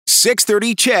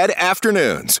6:30 CHED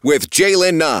Afternoons with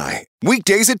Jaylen Nye.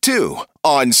 Weekdays at 2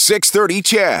 on 6:30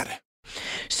 CHED.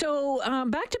 So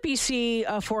back to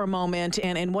BC for a moment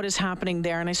and what is happening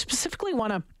there. And I specifically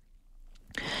want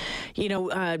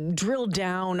to drill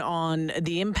down on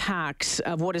the impacts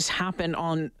of what has happened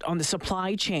on the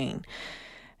supply chain.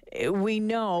 We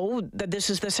know that this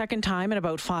is the second time in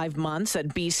about 5 months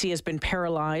that BC has been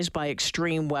paralyzed by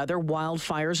extreme weather.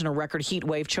 Wildfires and a record heat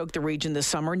wave choked the region this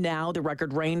summer. Now the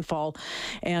record rainfall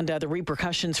and the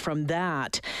repercussions from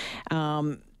that.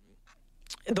 The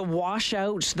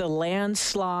washouts, the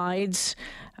landslides,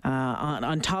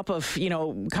 on top of,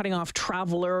 cutting off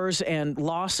travelers and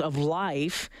loss of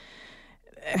life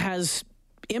has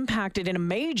impacted in a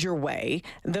major way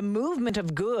the movement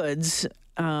of goods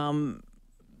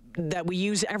that we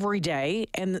use every day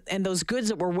and those goods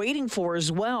that we're waiting for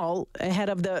as well ahead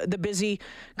of the busy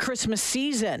Christmas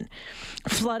season.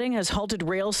 Flooding has halted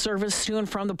rail service to and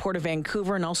from the Port of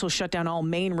Vancouver and also shut down all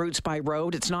main routes by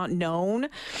road. It's not known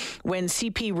when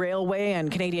CP Railway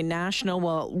and Canadian National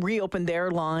will reopen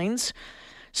their lines.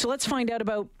 So let's find out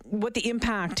about what the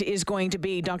impact is going to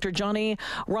be. Dr. Johnny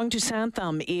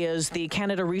Rungtusantham is the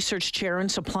Canada Research Chair in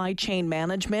Supply Chain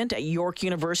Management at York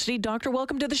University. Doctor,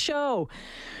 welcome to the show.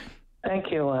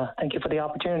 Thank you. Thank you for the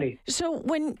opportunity. So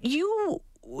when you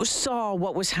saw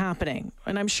what was happening,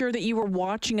 and I'm sure that you were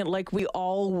watching it like we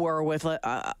all were with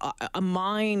a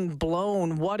mind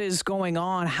blown, what is going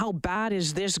on? How bad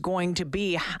is this going to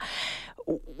be?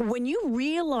 When you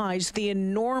realized the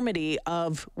enormity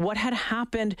of what had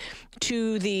happened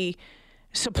to the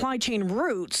supply chain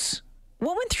routes,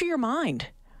 what went through your mind?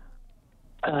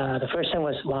 The first thing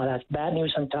was, wow, that's bad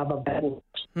news on top of bad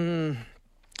news.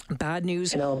 Bad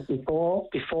news. Before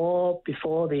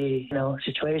the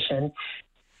situation,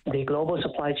 the global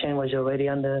supply chain was already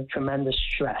under tremendous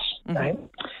stress, right?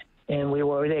 And we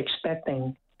were already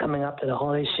expecting coming up to the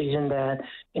holiday season that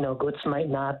goods might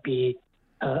not be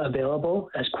available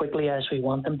as quickly as we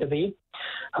want them to be,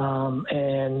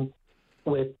 and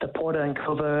with the Port of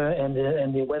Vancouver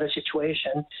and the weather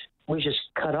situation, we just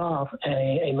cut off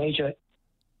a major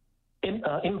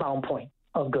inbound point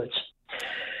of goods.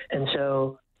 And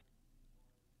so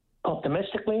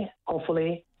optimistically,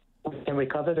 hopefully, we can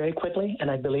recover very quickly.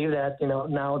 And I believe that,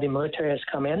 now the military has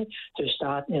come in to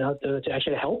start, to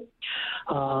actually help.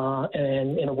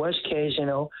 And in the worst case,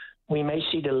 we may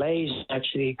see delays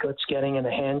actually goods getting in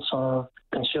the hands of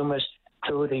consumers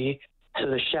through the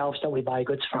shelves that we buy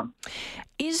goods from.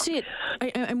 Is it?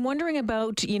 I'm wondering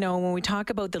about when we talk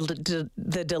about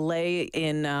the delay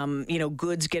in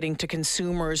goods getting to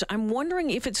consumers. I'm wondering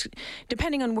if it's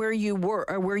depending on where you were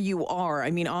or where you are.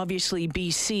 I mean, obviously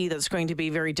BC, that's going to be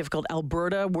very difficult.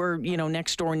 Alberta, we're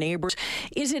next door neighbors.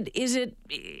 Is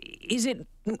it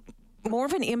more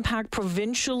of an impact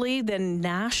provincially than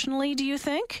nationally, do you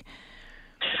think?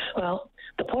 Well,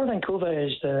 the Port of Vancouver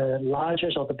is the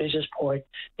largest or the busiest port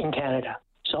in Canada.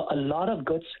 So a lot of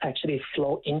goods actually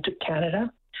flow into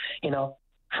Canada,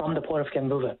 from the Port of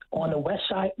Vancouver. On the west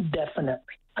side,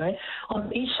 definitely. Right? On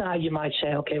the east side, you might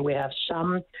say, okay, we have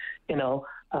some, we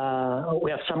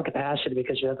have some capacity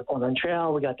because we have the Port of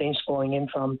Montreal. We got things flowing in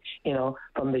from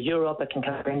the Europe that can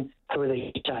come in through the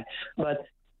east side. But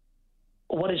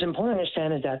what is important to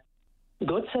understand is that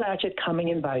goods that are actually coming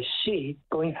in by sea,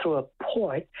 going through a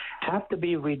port, have to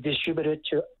be redistributed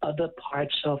to other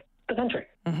parts of the country.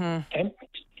 Okay?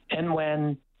 And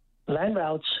when land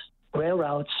routes, rail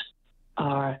routes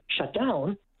are shut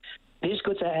down, these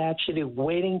goods are actually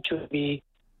waiting to be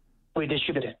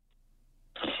redistributed.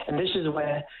 And this is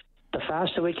where the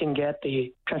faster we can get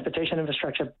the transportation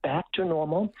infrastructure back to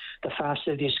normal, the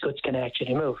faster these goods can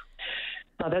actually move.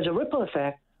 Now, there's a ripple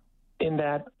effect in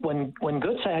that when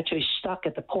goods are actually stuck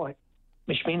at the port,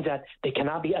 which means that they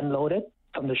cannot be unloaded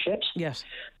from the ships. Yes.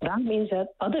 That means that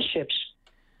other ships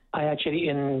are actually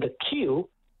in the queue,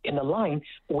 in the line,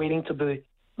 waiting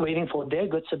for their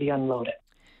goods to be unloaded.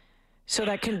 So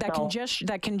that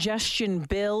congestion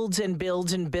builds and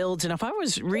builds and builds. And if I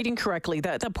was reading correctly,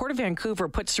 the Port of Vancouver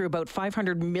puts through about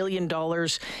 $500 million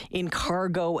in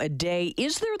cargo a day.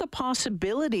 Is there the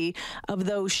possibility of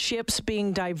those ships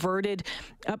being diverted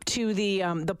up to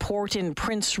the port in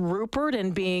Prince Rupert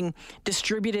and being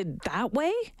distributed that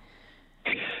way?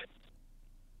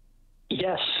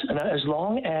 Yes, and as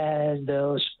long as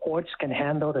those ports can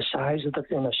handle the size of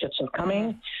the ships that are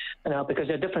coming, because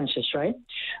there are differences, right?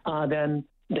 Then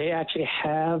they actually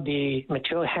have the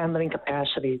material handling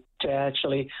capacity to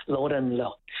actually load and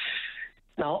unload.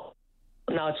 Now,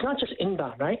 Now, it's not just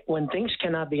inbound, right? When things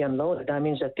cannot be unloaded, that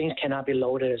means that things cannot be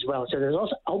loaded as well. So there's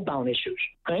also outbound issues,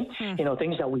 right?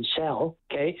 Things that we sell,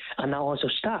 okay, are now also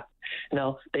stuck.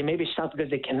 They may be stuck because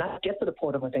they cannot get to the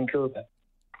port of Vancouver,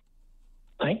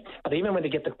 right? But even when they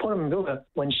get to the port of Vancouver,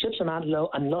 when ships are not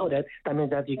unloaded, that means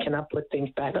that you cannot put things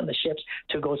back on the ships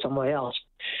to go somewhere else.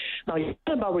 Now, you're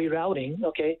talking about rerouting,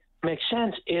 okay, makes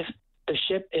sense if the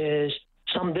ship is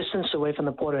some distance away from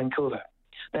the port of Vancouver.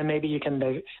 Then maybe you can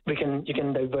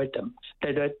divert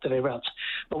the routes.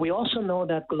 But we also know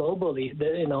that globally,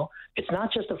 it's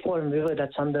not just the port and river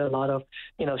that's under a lot of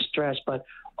stress, but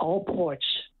all ports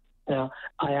are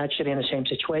actually in the same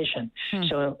situation.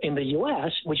 So in the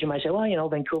U.S., which you might say, well,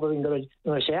 Vancouver and go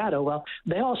to Seattle, well,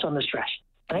 they're also under stress,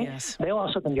 right? Yes. They're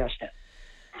also congested.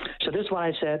 So this is what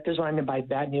I said. This is what I mean by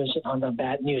bad news on the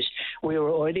bad news. We were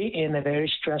already in a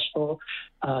very stressful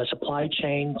supply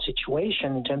chain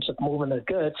situation in terms of movement of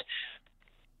goods.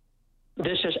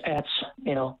 This just adds,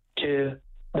 to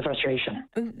the frustration.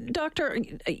 Doctor,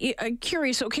 I'm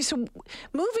curious. Okay, so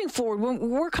moving forward,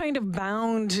 we're kind of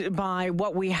bound by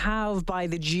what we have, by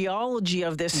the geology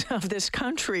of this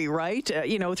country, right?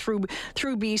 Through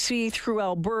BC, through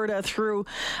Alberta, through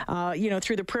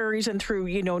the prairies, and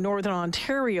through northern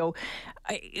Ontario.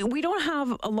 We don't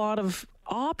have a lot of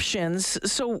options.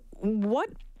 So what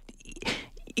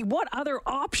other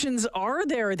options are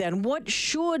there then? What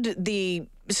should the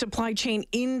supply chain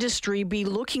industry be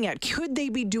looking at? Could they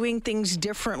be doing things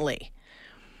differently?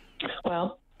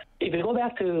 Well, if you go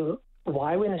back to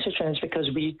why we're in this situation, it's because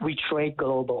we trade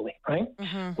globally, right?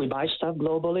 We buy stuff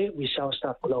globally, we sell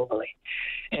stuff globally.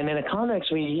 And in economics,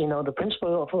 the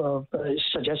principle of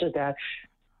suggests that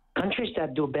countries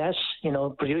that do best,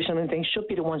 producing things should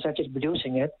be the ones actually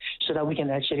producing it so that we can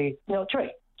actually,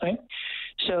 trade, right?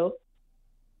 So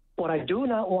what I do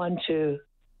not want to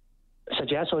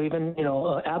suggest or even,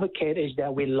 advocate is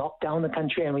that we lock down the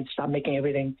country and we stop making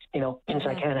everything,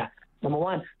 inside Canada. Number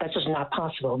one, that's just not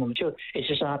possible. Number two, it's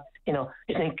just not,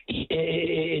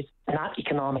 it's not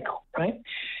economical, right?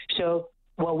 So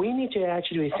what we need to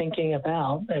actually be thinking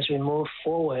about as we move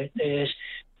forward is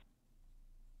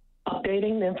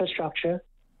updating the infrastructure,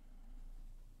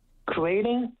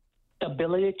 creating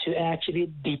ability to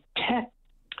actually detect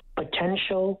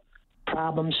potential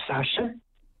problems faster,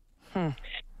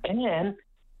 and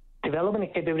developing the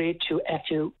capability to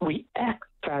actually react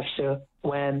faster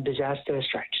when disaster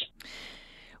strikes.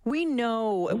 We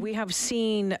know, we have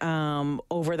seen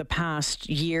over the past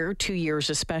year, 2 years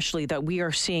especially, that we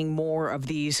are seeing more of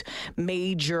these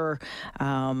major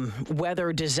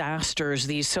weather disasters,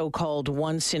 these so-called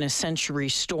once-in-a-century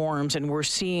storms, and we're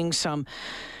seeing some,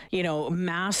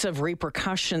 massive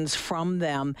repercussions from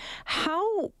them.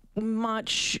 How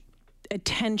much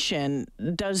attention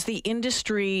does the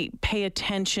industry pay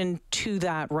attention to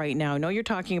that right now? I know you're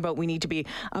talking about we need to be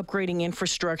upgrading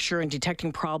infrastructure and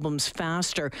detecting problems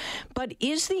faster, but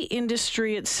is the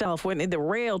industry itself, when the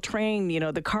rail, train,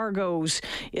 the cargoes,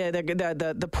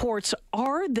 the ports,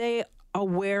 are they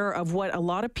aware of what a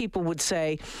lot of people would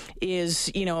say is,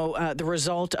 the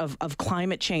result of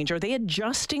climate change? Are they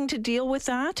adjusting to deal with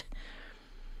that?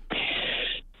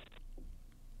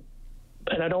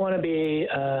 And I don't want to be,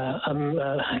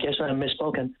 I guess I'm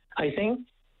misspoken. I think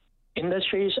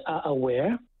industries are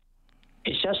aware.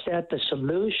 It's just that the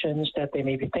solutions that they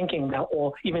may be thinking about,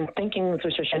 or even thinking with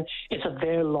recession, it's a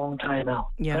very long time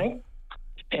out, right?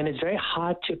 And it's very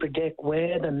hard to predict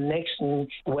where the next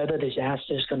weather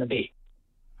disaster is going to be.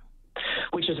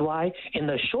 Which is why, in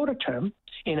the shorter term,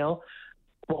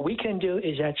 what we can do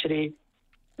is actually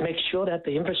make sure that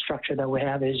the infrastructure that we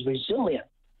have is resilient,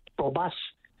 robust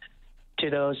to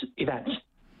those events,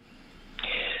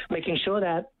 making sure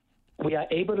that we are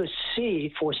able to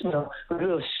see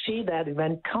that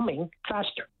event coming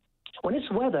faster. When it's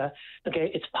weather,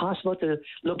 it's possible to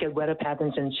look at weather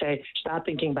patterns and start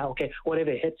thinking about, what if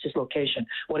it hits this location?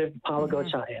 What if the power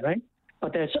goes out here, right?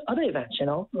 But there's other events,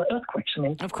 like earthquakes.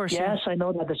 Of course, yes, I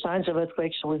know that the signs of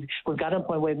earthquakes, we've gotten to a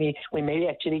point where we may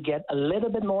actually get a little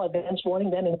bit more advanced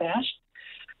warning than in the past.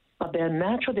 But there are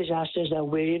natural disasters that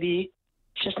really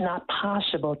just not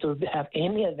possible to have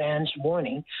any advanced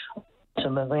warning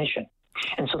information.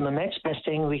 And so the next best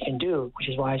thing we can do, which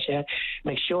is why I said,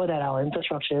 make sure that our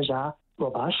infrastructures are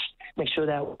robust, make sure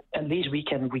that at least we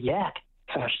can react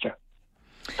faster,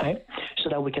 right? So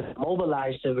that we can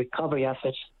mobilize the recovery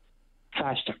efforts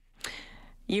faster.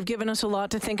 You've given us a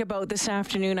lot to think about this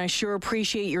afternoon. I sure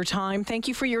appreciate your time. Thank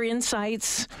you for your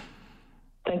insights.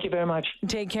 Thank you very much.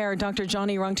 Take care. Dr.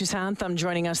 Johnny Rungtusantham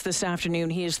joining us this afternoon.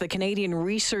 He is the Canadian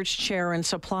Research Chair in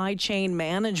Supply Chain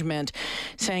Management,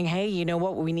 saying, hey, you know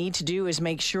what we need to do is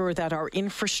make sure that our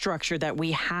infrastructure that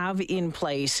we have in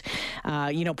place,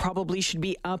 probably should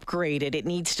be upgraded. It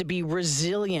needs to be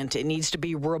resilient. It needs to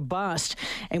be robust.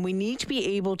 And we need to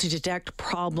be able to detect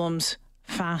problems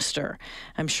faster.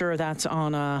 I'm sure that's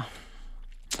on a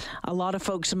lot of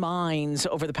folks' minds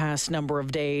over the past number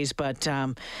of days, but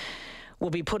will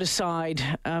be put aside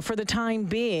for the time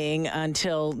being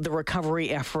until the recovery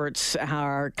efforts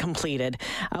are completed.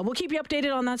 We'll keep you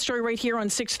updated on that story right here on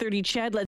 6:30 CHED.